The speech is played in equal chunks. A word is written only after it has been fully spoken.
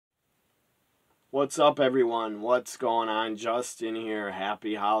What's up, everyone? What's going on? Justin here.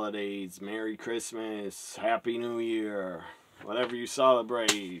 Happy holidays, Merry Christmas, Happy New Year, whatever you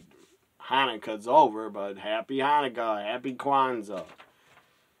celebrate. Hanukkah's over, but Happy Hanukkah, Happy Kwanzaa.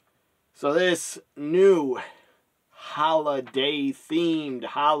 So this new holiday-themed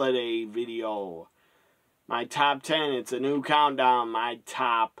holiday video, my top 10, it's a new countdown, my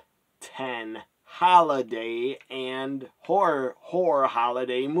top 10 holiday and horror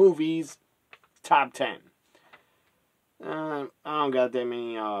holiday movies. Top 10. I don't got that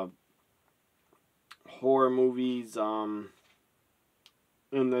many horror movies in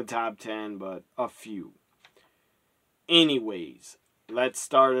the top 10, but a few. Anyways, let's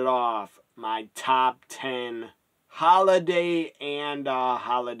start it off. My top 10 holiday and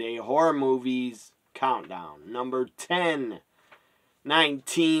holiday horror movies countdown. Number 10,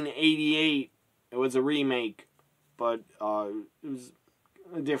 1988. It was a remake, but it was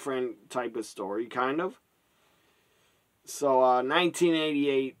a different type of story, kind of. So,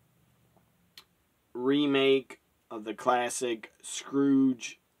 1988 remake of the classic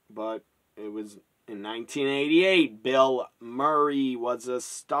Scrooge, but it was in 1988. Bill Murray was a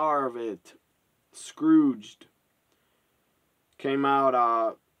star of it. Scrooged. Came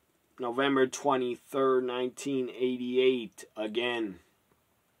out November 23rd, 1988. Again,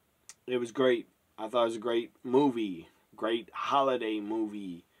 it was great. I thought it was a great movie. Great holiday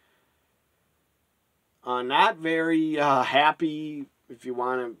movie. Not very happy. If you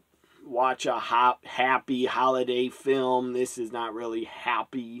want to watch a happy holiday film, this is not really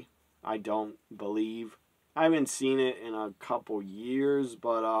happy, I don't believe. I haven't seen it in a couple years,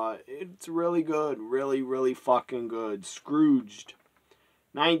 but it's really good. Really, really fucking good. Scrooged.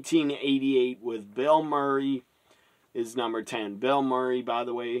 1988 with Bill Murray is number 10. Bill Murray, by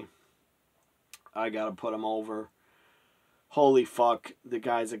the way, I gotta put him over. Holy fuck, the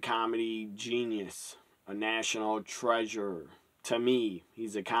guy's a comedy genius. A national treasure. To me,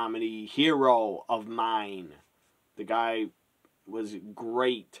 he's a comedy hero of mine. The guy was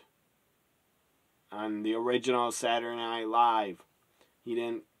great on the original Saturday Night Live.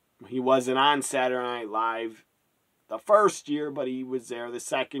 He wasn't on Saturday Night Live the first year, but he was there the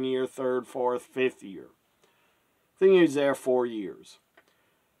second year, third, fourth, fifth year. I think he was there 4 years.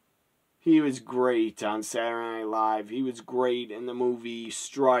 He was great on Saturday Night Live. He was great in the movie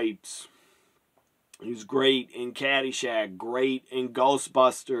Stripes. He was great in Caddyshack. Great in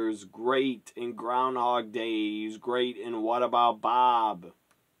Ghostbusters. Great in Groundhog Day. He was great in What About Bob?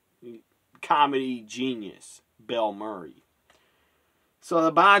 Comedy genius, Bill Murray. So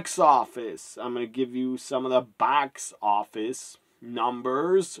the box office. I'm going to give you some of the box office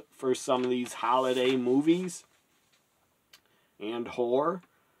numbers for some of these holiday movies and horror.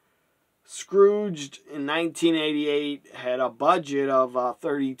 Scrooged in 1988 had a budget of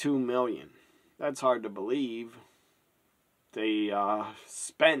 $32 million. That's hard to believe. They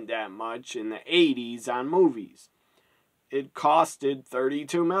spent that much in the 80s on movies. It costed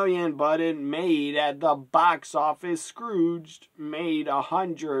 $32 million, but it made at the box office, Scrooged made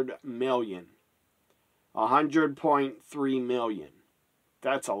 $100 million. $100.3 million.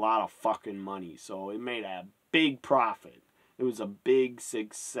 That's a lot of fucking money. So it made a big profit. It was a big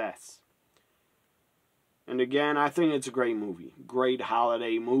success. And again, I think it's a great movie. Great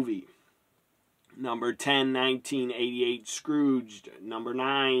holiday movie. Number 10, 1988, Scrooged. Number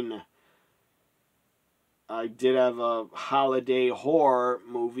 9, I did have a holiday horror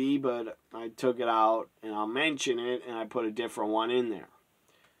movie, but I took it out, and I'll mention it, and I put a different one in there.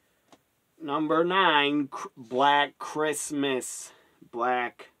 Number 9, Black Christmas.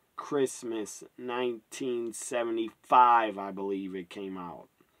 Black Christmas, 1975, I believe it came out.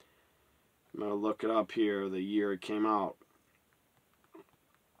 I'm going to look it up here, the year it came out.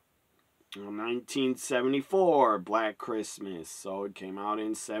 1974, Black Christmas. So it came out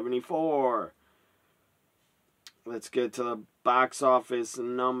in 74. Let's get to the box office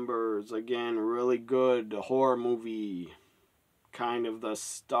numbers. Again, really good horror movie. Kind of the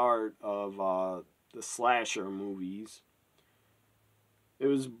start of the slasher movies. It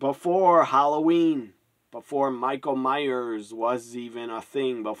was before Halloween. Before Michael Myers was even a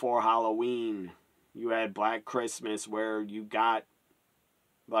thing, before Halloween. You had Black Christmas where you got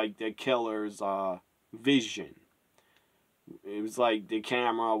like the killer's vision. It was like the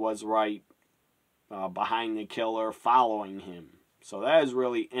camera was right behind the killer, following him. So that is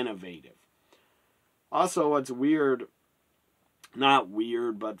really innovative. Also, what's weird, not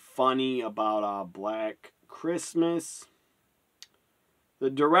weird, but funny about Black Christmas, the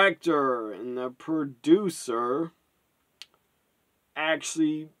director and the producer,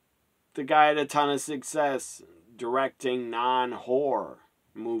 actually, the guy had a ton of success directing non-horror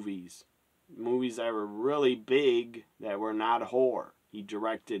movies. movies that were really big that were not horror. He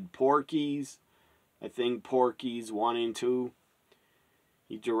directed Porky's, I think Porky's 1 and 2.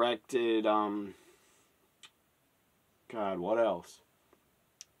 He directed, God, what else?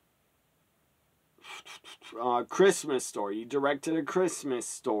 Christmas Story. He directed A Christmas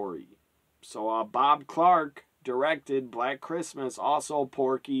Story. So Bob Clark directed Black Christmas, also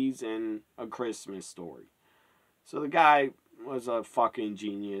Porky's, and A Christmas Story. So the guy was a fucking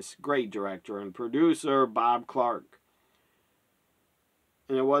genius. Great director and producer, Bob Clark.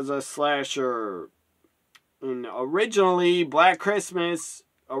 And it was a slasher. And originally, Black Christmas,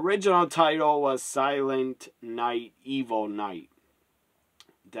 original title was Silent Night, Evil Night.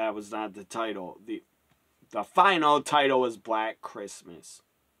 That was not the title. The final title was Black Christmas.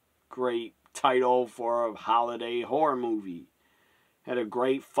 Great title for a holiday horror movie. Had a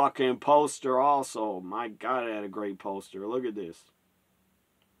great fucking poster also. My God, it had a great poster. Look at this.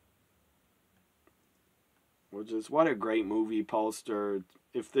 What a great movie poster.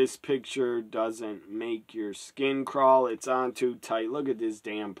 If this picture doesn't make your skin crawl, it's on too tight. Look at this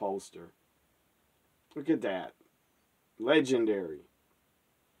damn poster. Look at that. Legendary.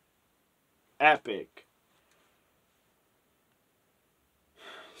 Epic.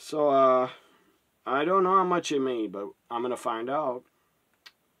 So, I don't know how much it made, but I'm going to find out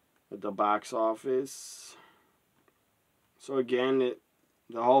at the box office. So again,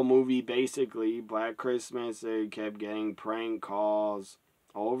 the whole movie basically, Black Christmas, they kept getting prank calls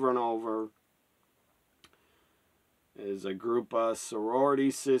over and over. As a group of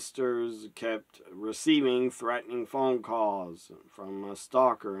sorority sisters kept receiving threatening phone calls from a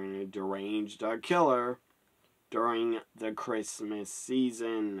stalker and a deranged killer during the Christmas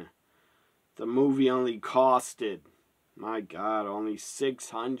season. The movie only costed, my God, only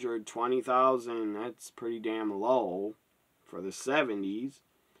 $620,000. That's pretty damn low for the 70s.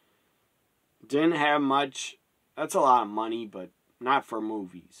 Didn't have much. That's a lot of money, but not for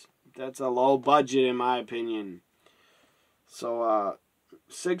movies. That's a low budget in my opinion. So,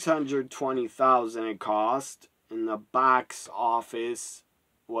 $620,000 it cost. And the box office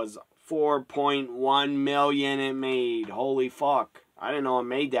was $4.1 million it made. Holy fuck. I didn't know it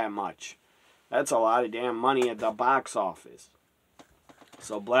made that much. That's a lot of damn money at the box office.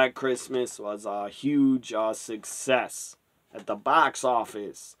 So Black Christmas was a huge success at the box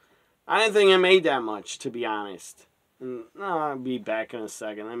office. I didn't think it made that much, to be honest. And, I'll be back in a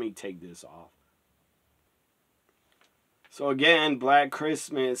second. Let me take this off. So again, Black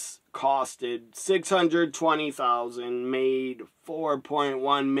Christmas costed $620,000, made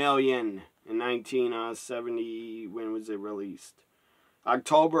 $4.1 million in 1970. When was it released?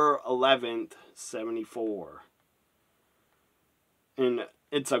 October 11th, 74. And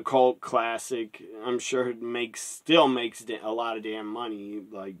it's a cult classic. I'm sure it still makes a lot of damn money.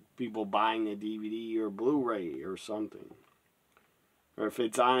 Like people buying the DVD or Blu-ray or something. Or if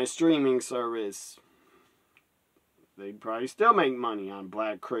it's on a streaming service, they'd probably still make money on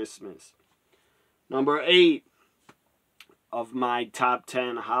Black Christmas. Number 8 of my top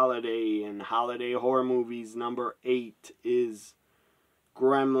 10 holiday and holiday horror movies. Number 8 is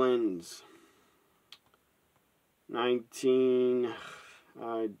Gremlins. I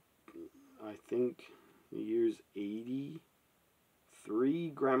think the year's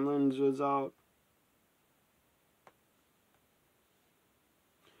 83. Gremlins was out.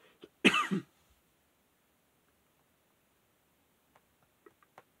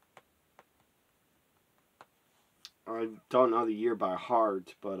 I don't know the year by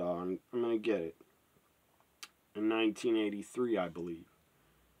heart, but I'm going to get it. In 1983, I believe.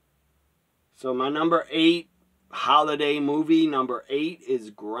 So my number 8 holiday movie, number 8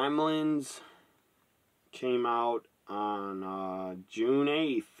 is Gremlins. Came out on June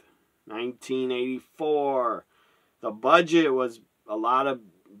 8th, 1984. The budget was a lot of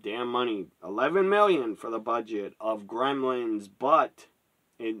damn money. $11 million for the budget of Gremlins, but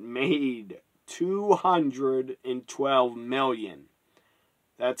it made $212 million.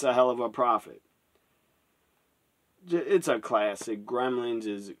 That's a hell of a profit. It's a classic. Gremlins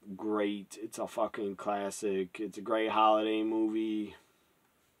is great. It's a fucking classic. It's a great holiday movie.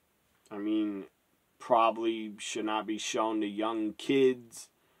 I mean, probably should not be shown to young kids.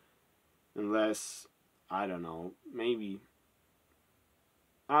 Unless, I don't know, maybe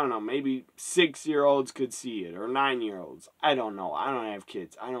 6-year-olds could see it. Or 9-year-olds. I don't know. I don't have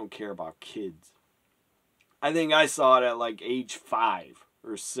kids. I don't care about kids. I think I saw it at like age 5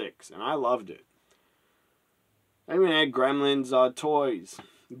 or 6. And I loved it. I even had Gremlins toys.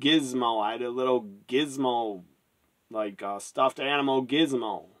 Gizmo. I had a little Gizmo, like stuffed animal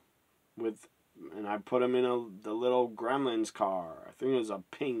Gizmo, and I put him in the little Gremlins car. I think it was a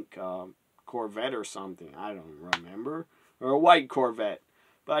pink Corvette or something. I don't remember. Or a white Corvette.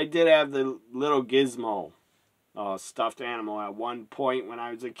 But I did have the little Gizmo stuffed animal at one point when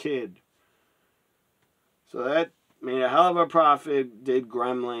I was a kid. So that made a hell of a profit. Did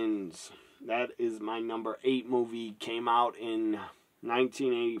Gremlins. That is my number 8 movie. Came out in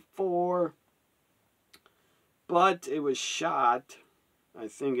 1984. But it was shot, I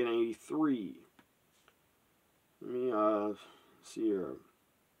think, in 83. Let me see here.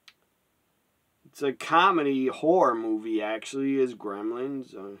 It's a comedy horror movie, actually, is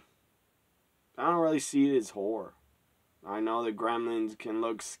Gremlins. I don't really see it as horror. I know the Gremlins can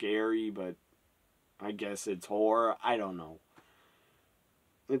look scary, but I guess it's horror. I don't know.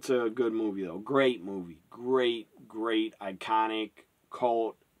 It's a good movie, though. Great movie. Great, iconic,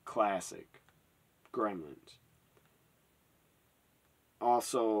 cult classic. Gremlins.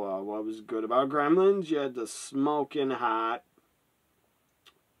 Also, what was good about Gremlins? You had the smoking hot.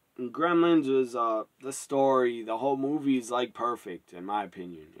 And Gremlins was the story. The whole movie is like perfect, in my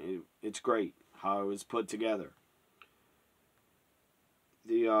opinion. It's great how it was put together.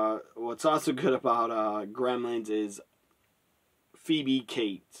 What's also good about Gremlins is Phoebe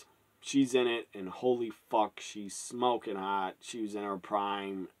Cates. She's in it, and holy fuck, she's smoking hot. She was in her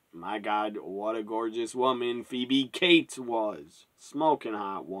prime. My God, what a gorgeous woman Phoebe Cates was. Smoking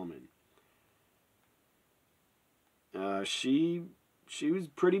hot woman. She was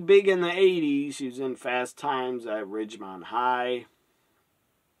pretty big in the 80s. She was in Fast Times at Ridgemont High,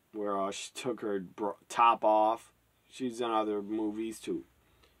 where she took her top off. She's in other movies too.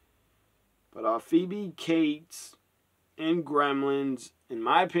 But Phoebe Cates in Gremlins, in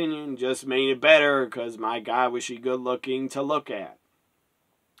my opinion, just made it better because, my God, was she good looking to look at.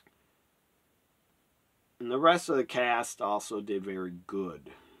 And the rest of the cast also did very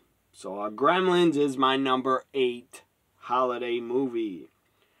good. So Gremlins is my number 8 holiday movie.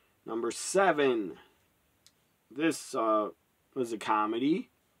 Number 7. This was a comedy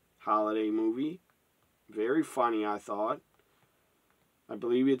holiday movie. Very funny, I thought. I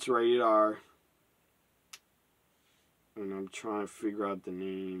believe it's rated R. And I'm trying to figure out the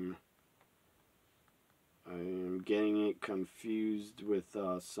name. I am getting it confused with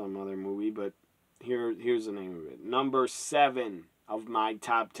some other movie, but here's the name of it. Number 7 of my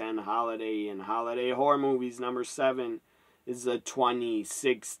top 10 holiday and holiday horror movies. Number 7 is the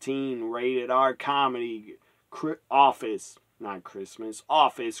 2016 rated R comedy Office Christmas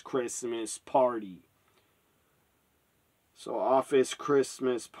Party. So Office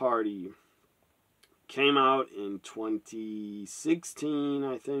Christmas Party came out in 2016,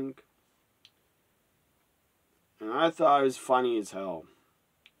 I think. And I thought it was funny as hell.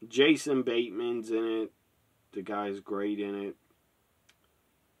 Jason Bateman's in it. The guy's great in it.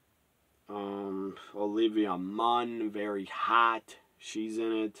 Olivia Munn, very hot. She's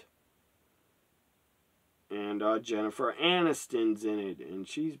in it. And Jennifer Aniston's in it. And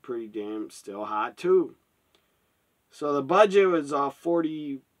she's pretty damn still hot too. So the budget was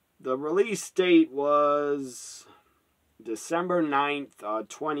 $40. The release date was December 9th,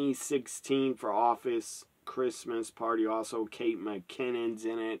 2016 for Office Christmas Party. Also, Kate McKinnon's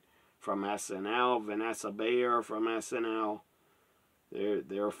in it from SNL. Vanessa Bayer from SNL.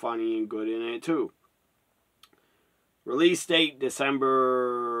 They're funny and good in it too. Release date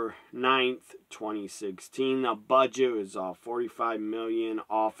December 9th, 2016. The budget was $45 million.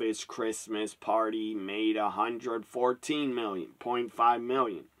 Office Christmas Party made $114.5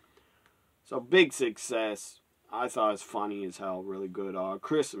 million. So big success. I thought it was funny as hell. Really good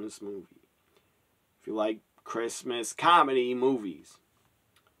Christmas movie. If you like Christmas comedy movies.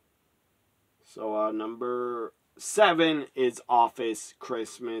 So number 7 is Office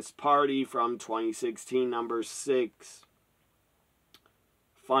Christmas Party from 2016. Number 6.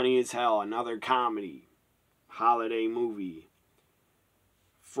 Funny as hell. Another comedy. Holiday movie.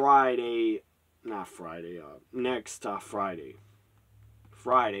 Next Friday.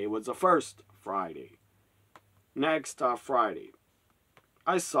 Friday was the first Friday. Next Friday.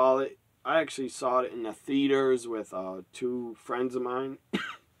 I saw it. I actually saw it in the theaters with 2 friends of mine.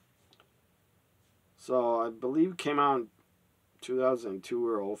 So I believe it came out in 2002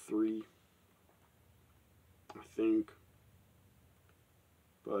 or 03. I think.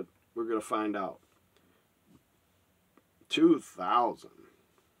 But we're going to find out. 2000.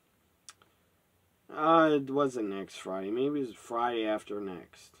 It wasn't next Friday. Maybe it was Friday after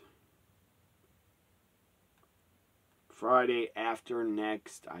next. Friday after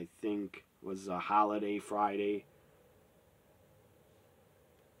next, I think, was a holiday Friday.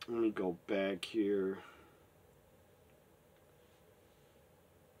 Let me go back here.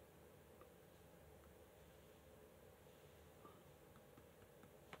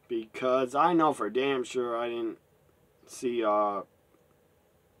 because I know for damn sure I didn't see the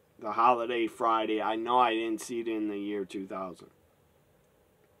Holiday Friday. I know I didn't see it in the year 2000.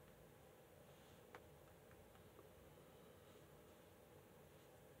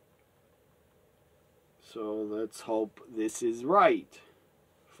 So let's hope this is right.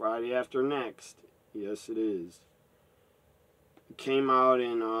 Friday After Next. Yes, it is. It came out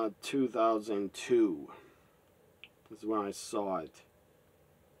in 2002. That's when I saw it.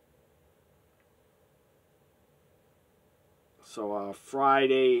 So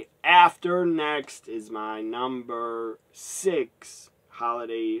Friday After Next is my number 6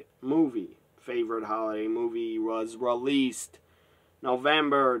 holiday movie. Favorite holiday movie. Was released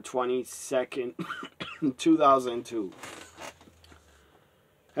November 22nd, 2002.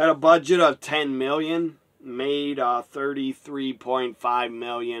 Had a budget of $10 million. Made $33.5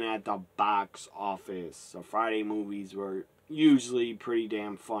 million at the box office. So Friday movies were usually pretty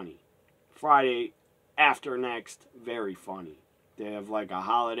damn funny. Friday After Next, very funny. They have like a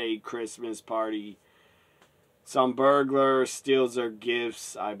holiday Christmas party. Some burglar steals their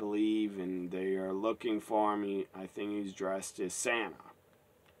gifts, I believe, and they are looking for him. I think he's dressed as Santa.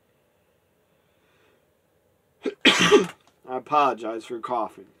 I apologize for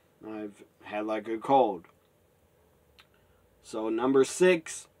coughing. I've had like a cold. So number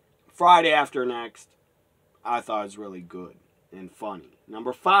 6, Friday After Next, I thought it was really good and funny.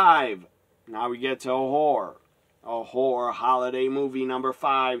 Number 5, now we get to a horror. A horror holiday movie. Number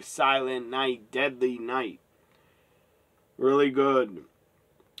 5, Silent Night, Deadly Night. Really good.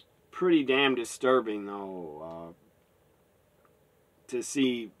 Pretty damn disturbing though. To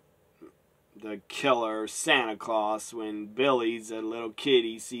see the killer Santa Claus when Billy's a little kid,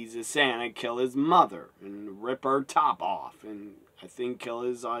 he sees a Santa kill his mother and rip her top off, and I think kill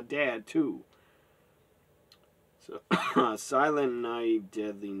his dad too. So Silent Night,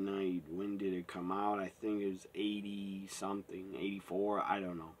 Deadly Night, when did it come out? I think it was 80 something, 84, I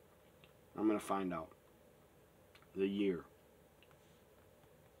don't know. I'm gonna find out the year.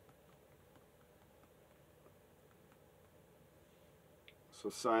 So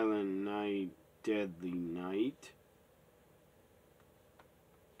Silent Night, Deadly Night.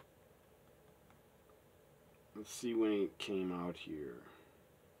 Let's see when it came out here.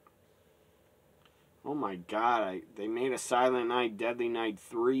 Oh my god, they made a Silent Night, Deadly Night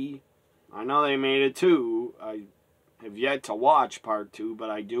 3. I know they made it 2. I have yet to watch part 2, but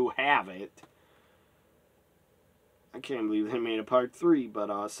I do have it. I can't believe they made a part 3,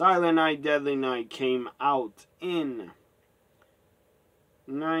 but Silent Night, Deadly Night came out in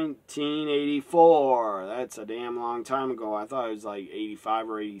 1984. That's a damn long time ago. I thought it was like 85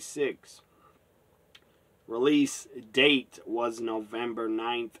 or 86. Release date was November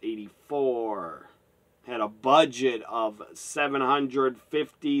 9th, 84. Had a budget of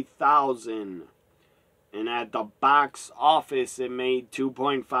 $750,000. And at the box office, it made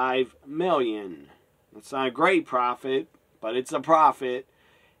 $2.5 million. It's not a great profit, but it's a profit.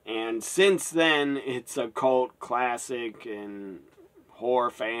 And since then, it's a cult classic, and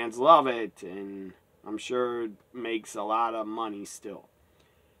horror fans love it, and I'm sure it makes a lot of money still.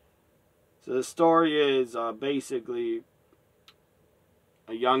 So the story is basically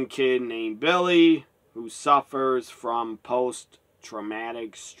a young kid named Billy who suffers from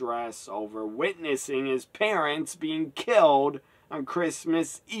post-traumatic stress over witnessing his parents being killed on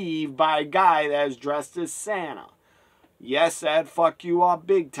Christmas Eve by a guy that is dressed as Santa. Yes, that'd fuck you up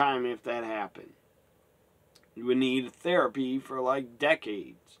big time if that happened. You would need therapy for like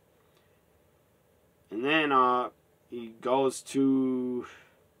decades. And then he goes to...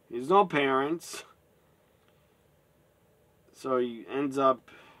 He has no parents. So he ends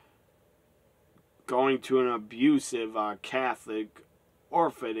up going to an abusive Catholic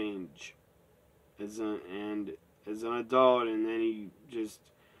orphanage as an adult, and then he just...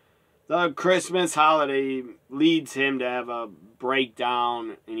 The Christmas holiday leads him to have a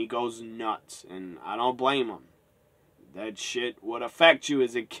breakdown, and he goes nuts, and I don't blame him. That shit would affect you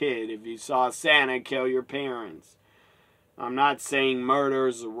as a kid if you saw Santa kill your parents. I'm not saying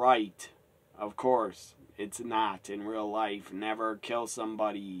murder's right. Of course, it's not in real life. Never kill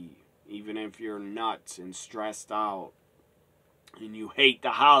somebody, even if you're nuts and stressed out and you hate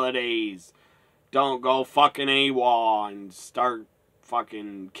the holidays. Don't go fucking AWOL and start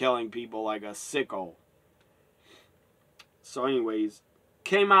fucking killing people like a sicko. So anyways,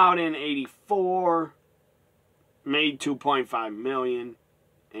 came out in 84, made $2.5 million,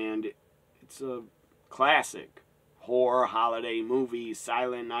 and it's a classic horror holiday movie.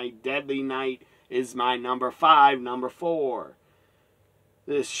 Silent Night, Deadly Night is my number 5. Number 4,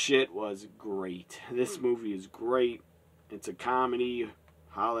 this shit was great. This movie is great. It's a comedy,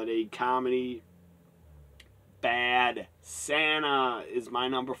 holiday comedy. Bad Santa is my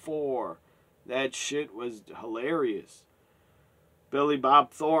number 4. That shit was hilarious. Billy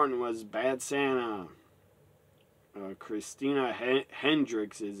Bob Thornton was Bad Santa. Christina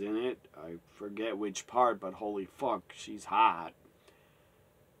Hendricks is in it. I forget which part, but holy fuck, she's hot.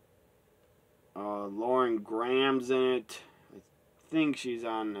 Lauren Graham's in it. I think she's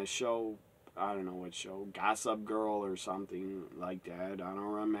on the show, I don't know what show, Gossip Girl or something like that. I don't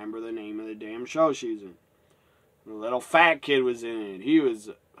remember the name of the damn show she's in. The little fat kid was in it. He was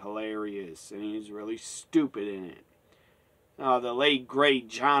hilarious, and he was really stupid in it. The late, great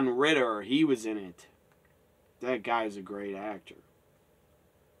John Ritter, he was in it. That guy's a great actor.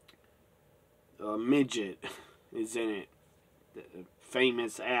 Midget is in it. The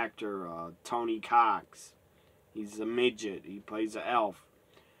famous actor, Tony Cox. He's a midget. He plays an elf.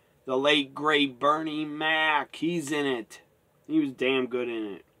 The late, great Bernie Mac, he's in it. He was damn good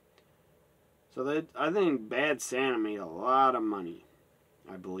in it. So I think Bad Santa made a lot of money,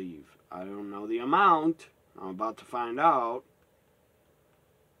 I believe. I don't know the amount. I'm about to find out.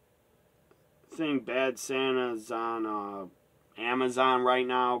 I think Bad Santa's on Amazon right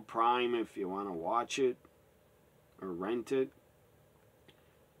now, Prime, if you want to watch it or rent it.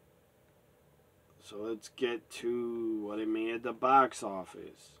 So let's get to what it made at the box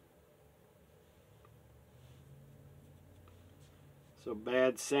office. So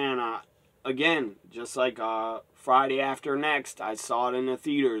Bad Santa, again, just like Friday After Next, I saw it in the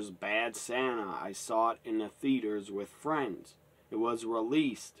theaters. Bad Santa, I saw it in the theaters with friends. It was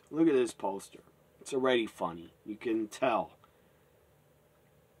released. Look at this poster. It's already funny. You can tell.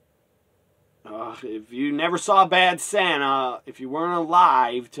 If you never saw Bad Santa, if you weren't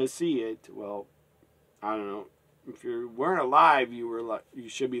alive to see it, well, I don't know. If you weren't alive, you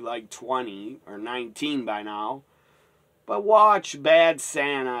should be like 20 or 19 by now. But watch Bad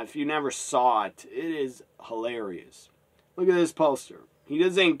Santa if you never saw it. It is hilarious. Look at this poster. He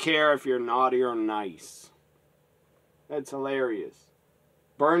doesn't care if you're naughty or nice. That's hilarious.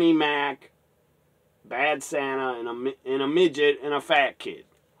 Bernie Mac, Bad Santa, and a midget and a fat kid.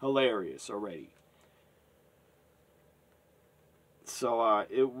 Hilarious already. So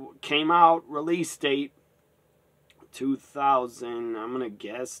it came out, release date 2000, I'm going to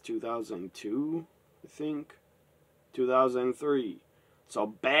guess 2002, I think. 2003. So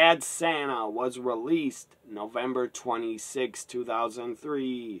Bad Santa was released November 26,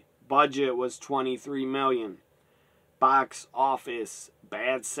 2003. Budget was $23 million. Box office,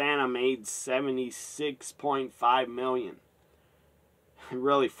 Bad Santa made $76.5 million.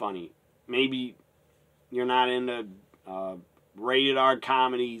 Really funny. Maybe you're not into rated R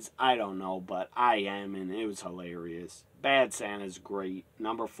comedies. I don't know, but I am, and it was hilarious. Bad Santa's great.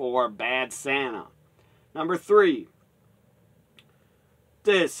 Number 4, Bad Santa. Number 3.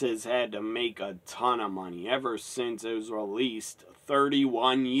 This has had to make a ton of money ever since it was released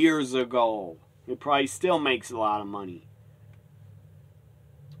 31 years ago. It probably still makes a lot of money.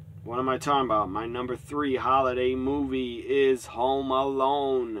 What am I talking about? My number 3 holiday movie is Home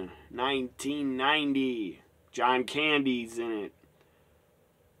Alone, 1990. John Candy's in it.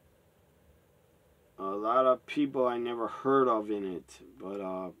 A lot of people I never heard of in it,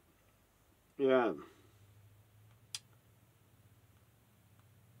 but yeah.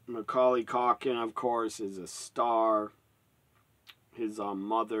 Macaulay Culkin, of course, is a star. His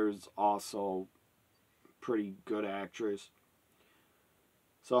mother's also pretty good actress.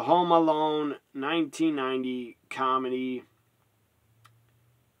 So Home Alone, 1990 comedy,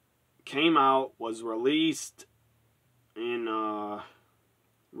 came out, was released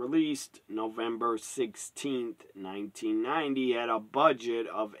November 16th, 1990, had a budget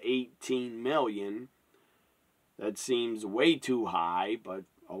of $18 million. That seems way too high, but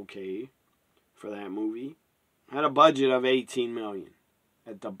okay for that movie. Had a budget of $18 million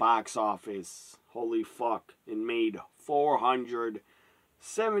at the box office. Holy fuck. It made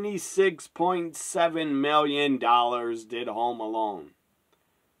 $476.7 million did Home Alone.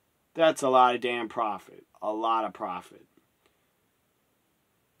 That's a lot of damn profit. A lot of profit.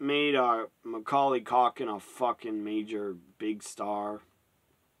 Made Macaulay Culkin a fucking major big star.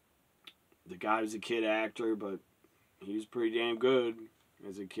 The guy was a kid actor, but he was pretty damn good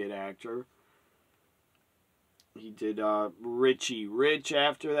as a kid actor. He did Richie Rich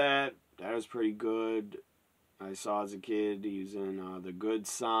after that. That was pretty good. I saw as a kid. He was in The Good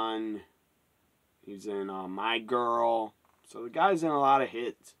Son. He was in My Girl. So the guy's in a lot of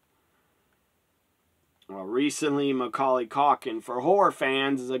hits. Recently, Macaulay Culkin, for horror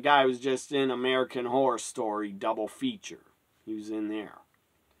fans, is a guy who was just in American Horror Story double feature. He was in there.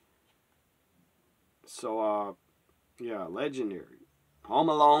 So, yeah, legendary. Home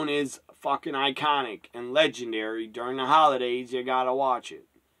Alone is fucking iconic and legendary. During the holidays, you gotta watch it.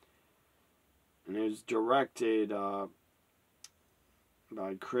 And it was directed by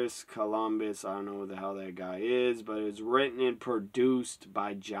Chris Columbus. I don't know who the hell that guy is, but it was written and produced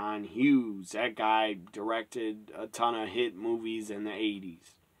by John Hughes. That guy directed a ton of hit movies in the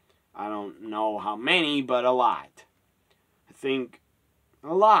 80s. I don't know how many, but a lot. I think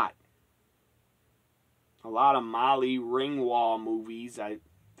a lot. A lot of Molly Ringwald movies I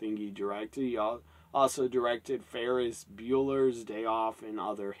think he directed. He also directed Ferris Bueller's Day Off and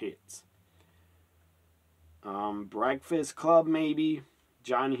other hits. Breakfast Club, maybe.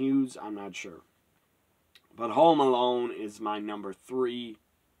 John Hughes, I'm not sure. But Home Alone is my number 3.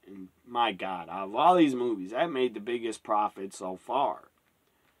 And my God, out of all these movies, that made the biggest profit so far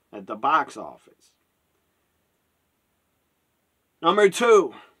at the box office. Number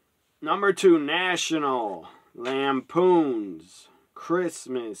 2, National Lampoon's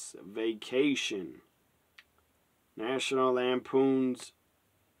Christmas Vacation. National Lampoon's,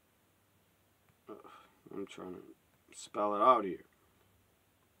 I'm trying to spell it out here.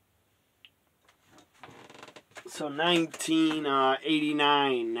 So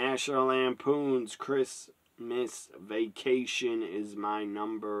 1989, National Lampoon's Christmas Vacation is my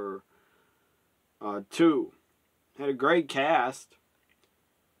number 2. Had a great cast.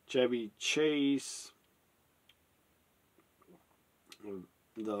 Chevy Chase,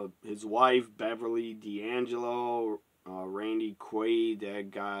 his wife Beverly D'Angelo, Randy Quaid.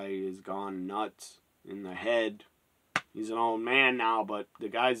 That guy is gone nuts in the head. He's an old man now, but the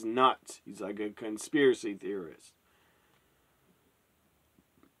guy's nuts. He's like a conspiracy theorist.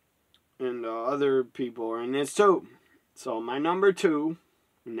 And other people are in this too. So my number 2,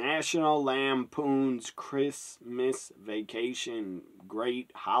 National Lampoon's Christmas Vacation. Great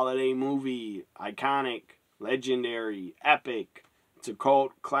holiday movie. Iconic, legendary, epic. It's a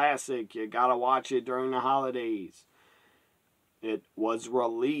cult classic. You gotta watch it during the holidays. It was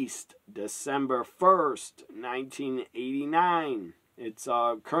released December 1st, 1989. It's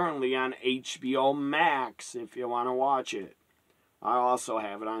currently on HBO Max if you want to watch it. I also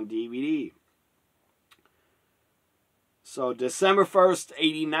have it on DVD. So December 1st,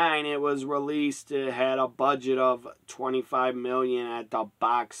 89, it was released. It had a budget of $25 million. At the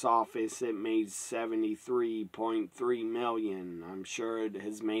box office, it made $73.3 million. I'm sure it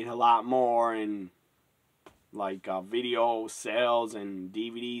has made a lot more in like video sales and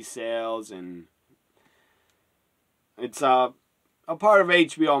DVD sales, and it's a part of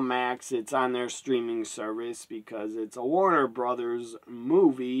HBO Max. It's on their streaming service because it's a Warner Brothers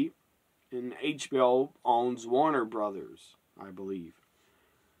movie, and HBO owns Warner Brothers, I believe.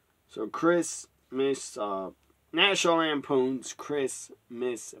 So National Lampoon's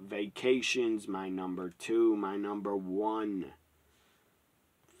Christmas Vacation's my number 2. My number 1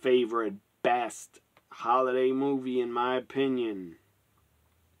 favorite, best holiday movie in my opinion.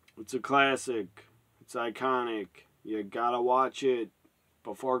 It's a classic. It's iconic. You gotta watch it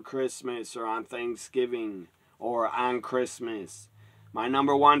before Christmas or on Thanksgiving or on Christmas. My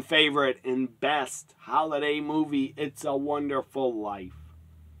number 1 favorite and best holiday movie, It's a Wonderful Life.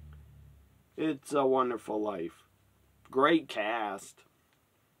 It's a Wonderful Life. Great cast.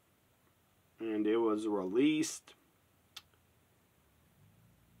 And it was released.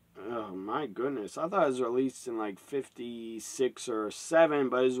 Oh my goodness. I thought it was released in like 56 or 7,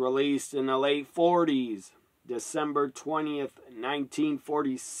 but it was released in the late 40s. December 20th,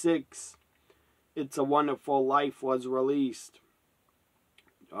 1946. It's a Wonderful Life was released.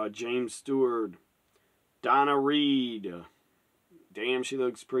 James Stewart, Donna Reed. Damn, she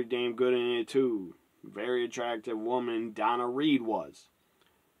looks pretty damn good in it too. Very attractive woman, Donna Reed was.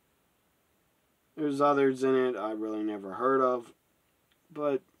 There's others in it I really never heard of.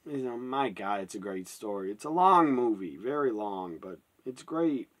 But, you know, my God, it's a great story. It's a long movie, very long, but it's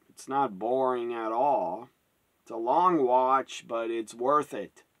great. It's not boring at all. It's a long watch, but it's worth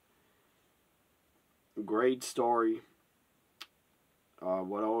it. Great story.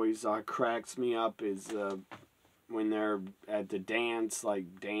 What always cracks me up is when they're at the dance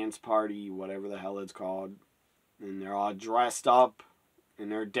party, whatever the hell it's called, and they're all dressed up,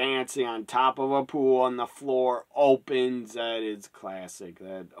 and they're dancing on top of a pool, and the floor opens. That is classic.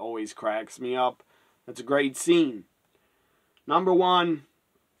 That always cracks me up. That's a great scene. Number 1,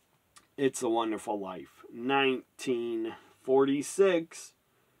 It's a Wonderful Life. 1946.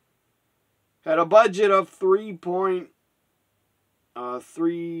 Had a budget of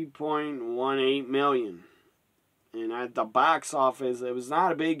 $3.18 million. And at the box office, it was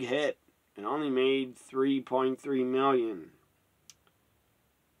not a big hit. It only made $3.3 million.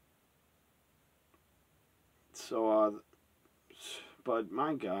 So, but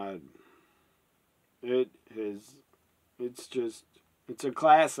my God, it's a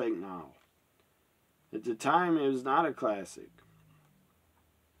classic now. At the time, it was not a classic.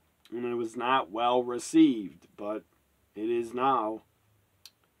 And it was not well received, but it is now.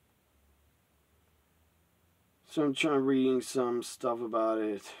 So I'm trying reading some stuff about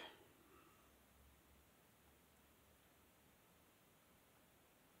it.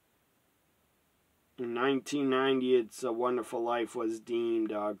 In 1990, It's a Wonderful Life was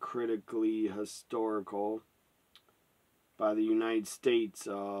deemed critically historical by the United States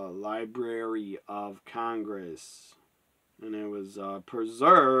Library of Congress. And it was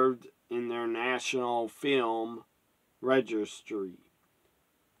preserved in their National Film Registry.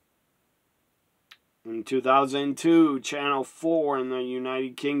 In 2002, Channel 4 in the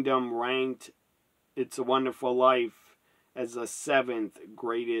United Kingdom ranked It's a Wonderful Life as the 7th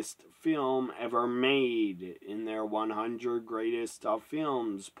greatest film ever made in their 100 greatest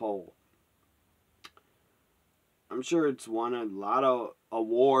films poll. I'm sure it's won a lot of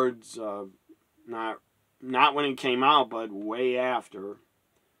awards, not when it came out, but way after.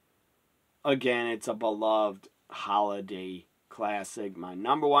 Again, it's a beloved holiday classic. My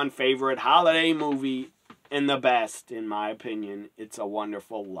number one favorite holiday movie, and the best, in my opinion, It's a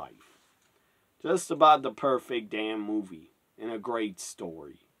Wonderful Life. Just about the perfect damn movie, and a great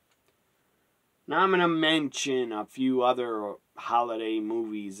story. Now I'm going to mention a few other holiday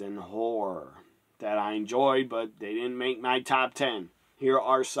movies and horror that I enjoyed, but they didn't make my top 10. Here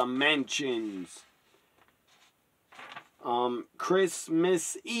are some mentions.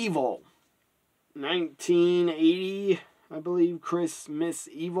 Christmas Evil. 1980, I believe, Christmas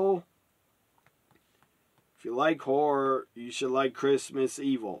Evil. If you like horror, you should like Christmas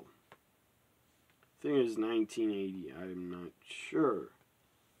Evil. I think it was 1980. I'm not sure.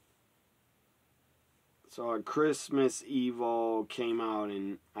 So Christmas Evil came out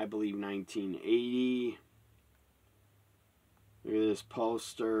in, I believe, 1980. Look at this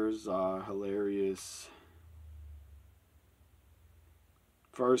poster's hilarious.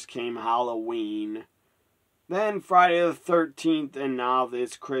 First came Halloween, then Friday the 13th, and now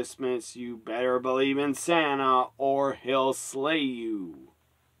this Christmas, you better believe in Santa or he'll slay you.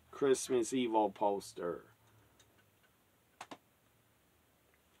 Christmas Evil poster.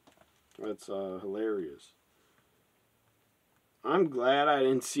 That's hilarious. I'm glad I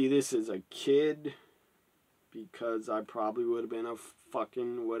didn't see this as a kid, because I probably would have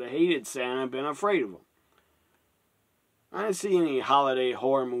hated Santa and been afraid of him. I didn't see any holiday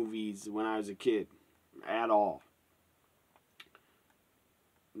horror movies when I was a kid, at all.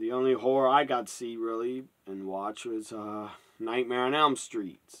 The only horror I got to see, really, and watch was Nightmare on Elm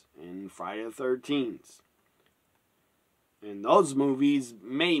Street and Friday the 13th. And those movies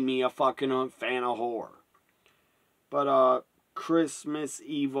made me a fucking fan of horror. But Christmas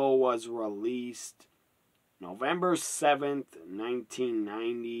Evil was released November 7th,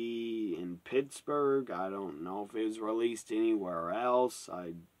 1990 in Pittsburgh. I don't know if it was released anywhere else.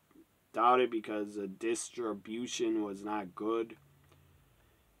 I doubt it, because the distribution was not good.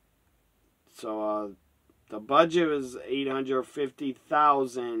 So the budget was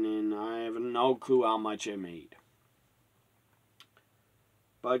 $850,000, and I have no clue how much it made.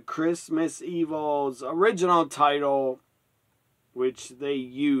 But Christmas Evil's original title, which they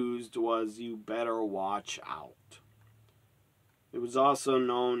used, was You Better Watch Out. It was also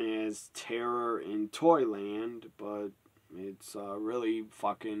known as Terror in Toyland, but it's really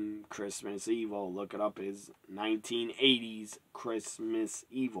fucking Christmas Evil. Look it up as 1980s Christmas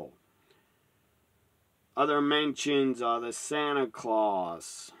Evil. Other mentions are the Santa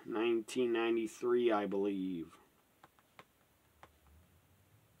Claus, 1993, I believe.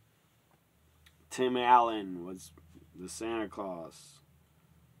 Tim Allen was the Santa Claus.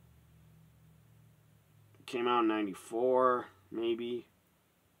 Came out in 94, maybe.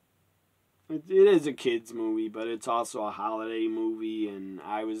 It is a kid's movie, but it's also a holiday movie, and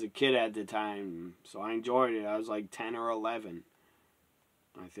I was a kid at the time, so I enjoyed it. I was like 10 or 11,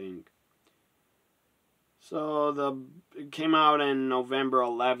 I think. So it came out on November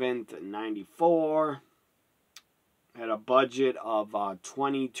 11th, 94. Had a budget of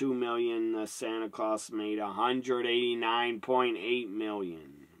 $22 million. The Santa Claus made $189.8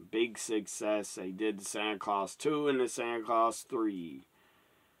 million. Big success. They did the Santa Claus 2 and the Santa Claus 3.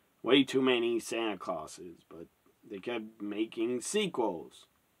 Way too many Santa Clauses, but they kept making sequels.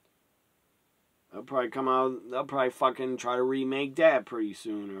 They'll probably fucking try to remake that pretty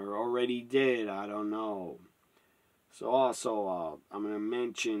soon, or already did, I don't know. So also, I'm going to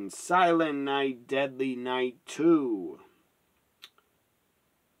mention Silent Night, Deadly Night 2.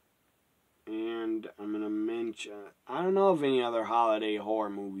 And I'm going to mention, I don't know of any other holiday horror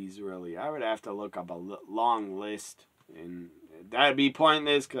movies, really. I would have to look up a long list. And that'd be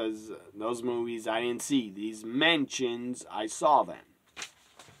pointless because those movies I didn't see. These mentions, I saw them.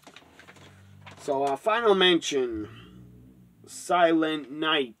 So, final mention, Silent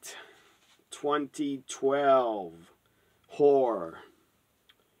Night, 2012, horror.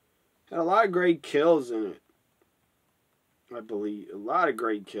 Had a lot of great kills in it. I believe. A lot of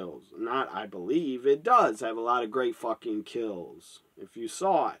great kills. Not I believe. It does have a lot of great fucking kills. If you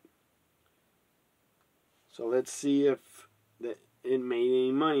saw it. So let's see if it made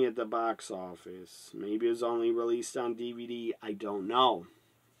any money at the box office. Maybe it was only released on DVD. I don't know.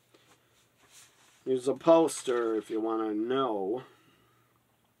 Here's a poster if you want to know.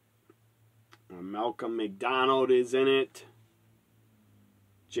 Malcolm McDonald is in it.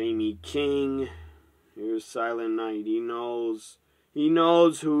 Jamie King. Here's Silent Night. He knows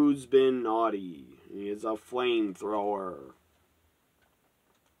who's been naughty. He is a flamethrower.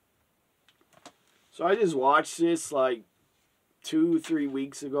 So I just watched this like 2-3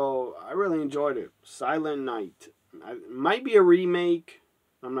 weeks ago. I really enjoyed it. Silent Night. It might be a remake.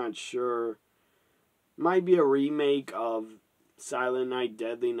 I'm not sure. Might be a remake of Silent Night,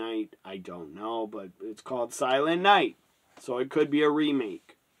 Deadly Night. I don't know, but it's called Silent Night. So it could be a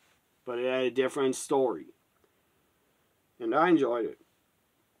remake. But it had a different story. And I enjoyed it.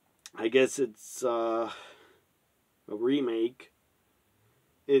 I guess it's a remake.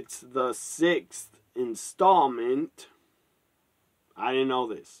 It's the 6th installment. I didn't know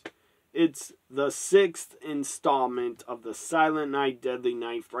this. It's the 6th installment of the Silent Night, Deadly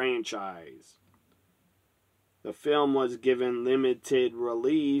Night franchise. The film was given limited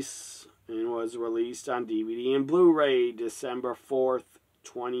release and was released on DVD and Blu-ray December 4th,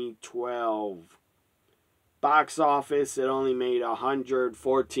 2012. Box office, it only made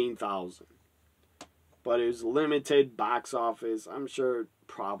 $114,000. But it was limited box office. I'm sure it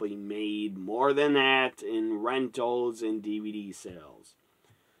probably made more than that in rentals and DVD sales.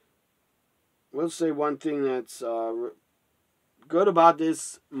 We'll say one thing that's good about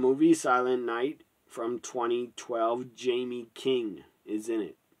this movie, Silent Night, from 2012, Jamie King is in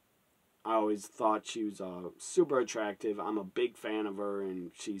it. I always thought she was super attractive. I'm a big fan of her,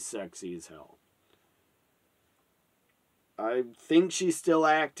 and she's sexy as hell. I think she's still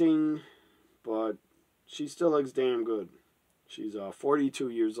acting, but she still looks damn good. She's 42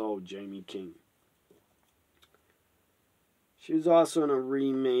 years old, Jamie King. She was also in a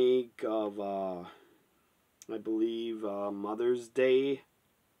remake of, I believe, Mother's Day.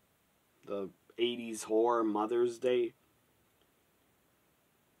 The 80s horror Mother's Day.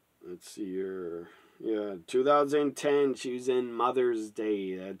 Let's see here. Yeah, 2010, she was in Mother's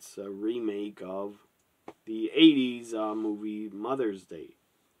Day. That's a remake of the 80s movie Mother's Day.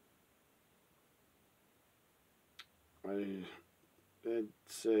 It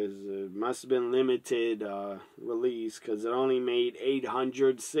says it must have been limited release because it only made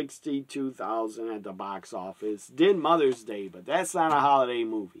 $862,000 at the box office. Did Mother's Day, but that's not a holiday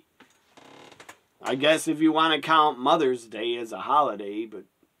movie. I guess if you want to count Mother's Day as a holiday, but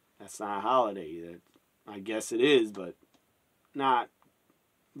that's not a holiday. I guess it is, but not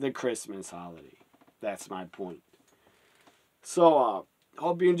the Christmas holiday. That's my point. So,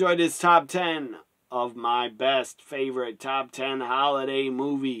 hope you enjoyed this top 10 of my best favorite top 10 holiday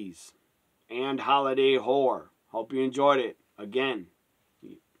movies and holiday horror. Hope you enjoyed it. Again,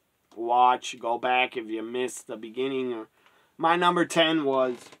 watch, go back if you missed the beginning. My number 10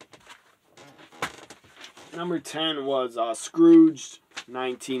 was Scrooged,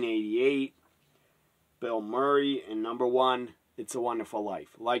 1988, Bill Murray, and number 1, It's a Wonderful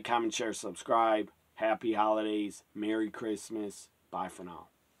Life. Like, comment, share, subscribe. Happy holidays. Merry Christmas. Bye for now.